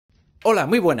Hola,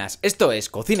 muy buenas, esto es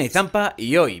Cocina y Zampa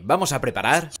y hoy vamos a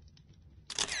preparar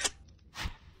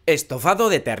estofado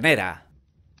de ternera.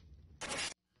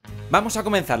 Vamos a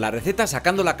comenzar la receta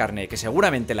sacando la carne, que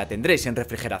seguramente la tendréis en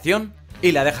refrigeración,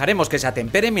 y la dejaremos que se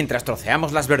atempere mientras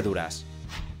troceamos las verduras.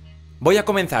 Voy a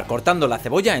comenzar cortando la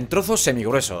cebolla en trozos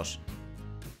semigruesos.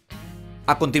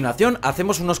 A continuación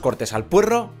hacemos unos cortes al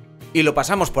puerro y lo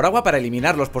pasamos por agua para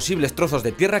eliminar los posibles trozos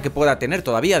de tierra que pueda tener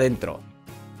todavía dentro.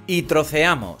 Y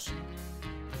troceamos.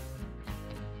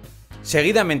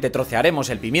 Seguidamente trocearemos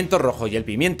el pimiento rojo y el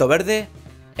pimiento verde,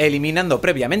 eliminando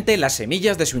previamente las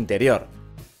semillas de su interior.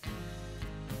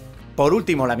 Por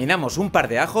último laminamos un par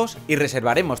de ajos y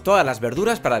reservaremos todas las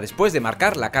verduras para después de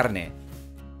marcar la carne.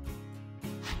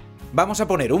 Vamos a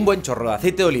poner un buen chorro de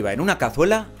aceite de oliva en una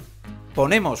cazuela,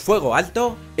 ponemos fuego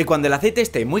alto y cuando el aceite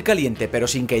esté muy caliente pero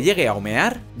sin que llegue a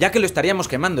humear, ya que lo estaríamos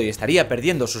quemando y estaría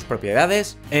perdiendo sus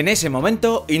propiedades, en ese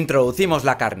momento introducimos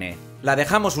la carne. La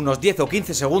dejamos unos 10 o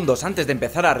 15 segundos antes de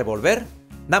empezar a revolver,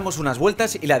 damos unas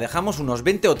vueltas y la dejamos unos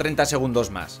 20 o 30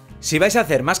 segundos más. Si vais a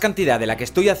hacer más cantidad de la que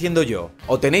estoy haciendo yo,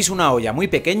 o tenéis una olla muy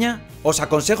pequeña, os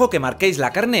aconsejo que marquéis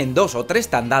la carne en 2 o 3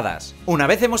 tandadas. Una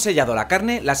vez hemos sellado la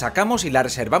carne, la sacamos y la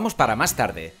reservamos para más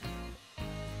tarde.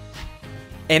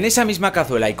 En esa misma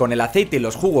cazuela y con el aceite y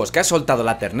los jugos que ha soltado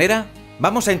la ternera,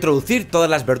 vamos a introducir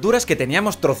todas las verduras que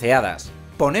teníamos troceadas.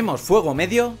 Ponemos fuego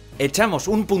medio, echamos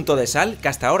un punto de sal, que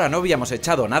hasta ahora no habíamos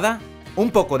echado nada, un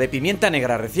poco de pimienta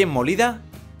negra recién molida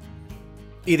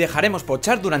y dejaremos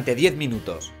pochar durante 10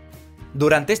 minutos.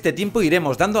 Durante este tiempo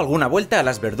iremos dando alguna vuelta a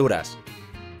las verduras.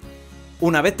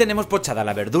 Una vez tenemos pochada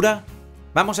la verdura,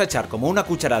 vamos a echar como una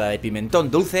cucharada de pimentón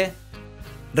dulce,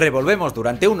 revolvemos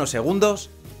durante unos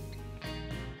segundos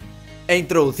e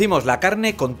introducimos la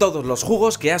carne con todos los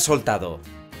jugos que ha soltado.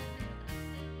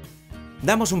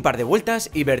 Damos un par de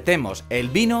vueltas y vertemos el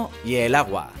vino y el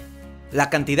agua. La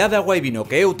cantidad de agua y vino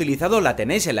que he utilizado la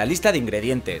tenéis en la lista de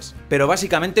ingredientes, pero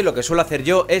básicamente lo que suelo hacer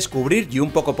yo es cubrir y un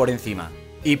poco por encima,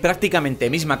 y prácticamente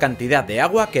misma cantidad de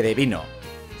agua que de vino.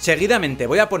 Seguidamente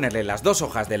voy a ponerle las 2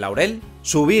 hojas de laurel,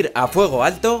 subir a fuego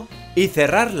alto y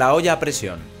cerrar la olla a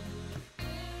presión.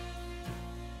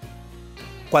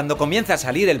 Cuando comience a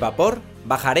salir el vapor,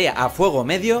 bajaré a fuego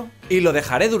medio y lo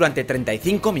dejaré durante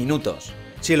 35 minutos.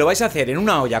 Si lo vais a hacer en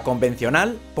una olla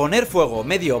convencional, poner fuego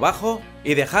medio o bajo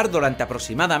y dejar durante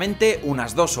aproximadamente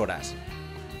unas 2 horas.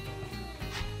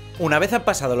 Una vez han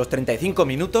pasado los 35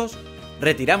 minutos,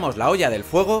 retiramos la olla del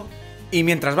fuego y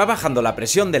mientras va bajando la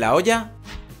presión de la olla,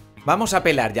 vamos a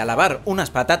pelar y a lavar unas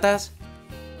patatas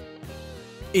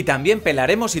y también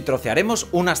pelaremos y trocearemos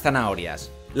unas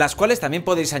zanahorias, las cuales también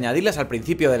podéis añadirlas al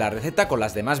principio de la receta con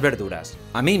las demás verduras.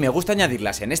 A mí me gusta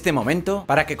añadirlas en este momento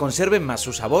para que conserven más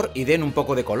su sabor y den un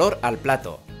poco de color al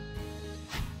plato.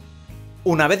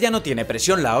 Una vez ya no tiene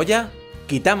presión la olla,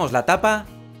 quitamos la tapa,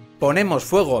 ponemos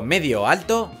fuego medio o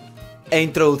alto e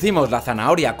introducimos la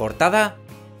zanahoria cortada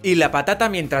y la patata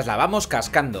mientras la vamos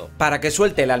cascando, para que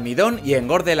suelte el almidón y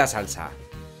engorde la salsa.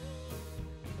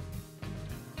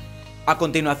 A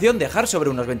continuación dejar sobre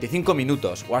unos 25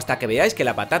 minutos o hasta que veáis que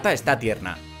la patata está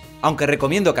tierna. Aunque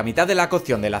recomiendo que a mitad de la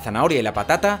cocción de la zanahoria y la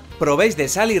patata probéis de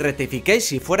sal y rectifiquéis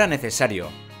si fuera necesario,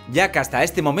 ya que hasta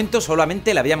este momento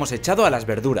solamente la habíamos echado a las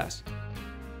verduras.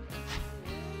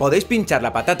 Podéis pinchar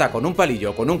la patata con un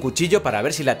palillo o con un cuchillo para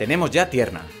ver si la tenemos ya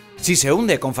tierna. Si se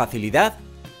hunde con facilidad,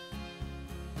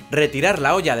 retirar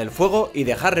la olla del fuego y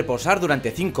dejar reposar durante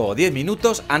 5 o 10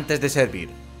 minutos antes de servir.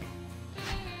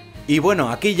 Y bueno,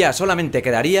 aquí ya solamente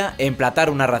quedaría emplatar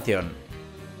una ración.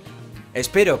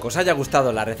 Espero que os haya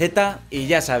gustado la receta y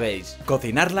ya sabéis,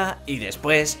 cocinarla y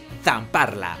después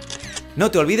zamparla.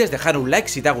 No te olvides dejar un like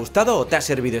si te ha gustado o te ha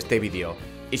servido este vídeo.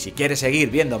 Y si quieres seguir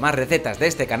viendo más recetas de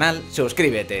este canal,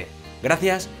 suscríbete.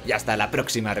 Gracias y hasta la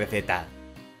próxima receta.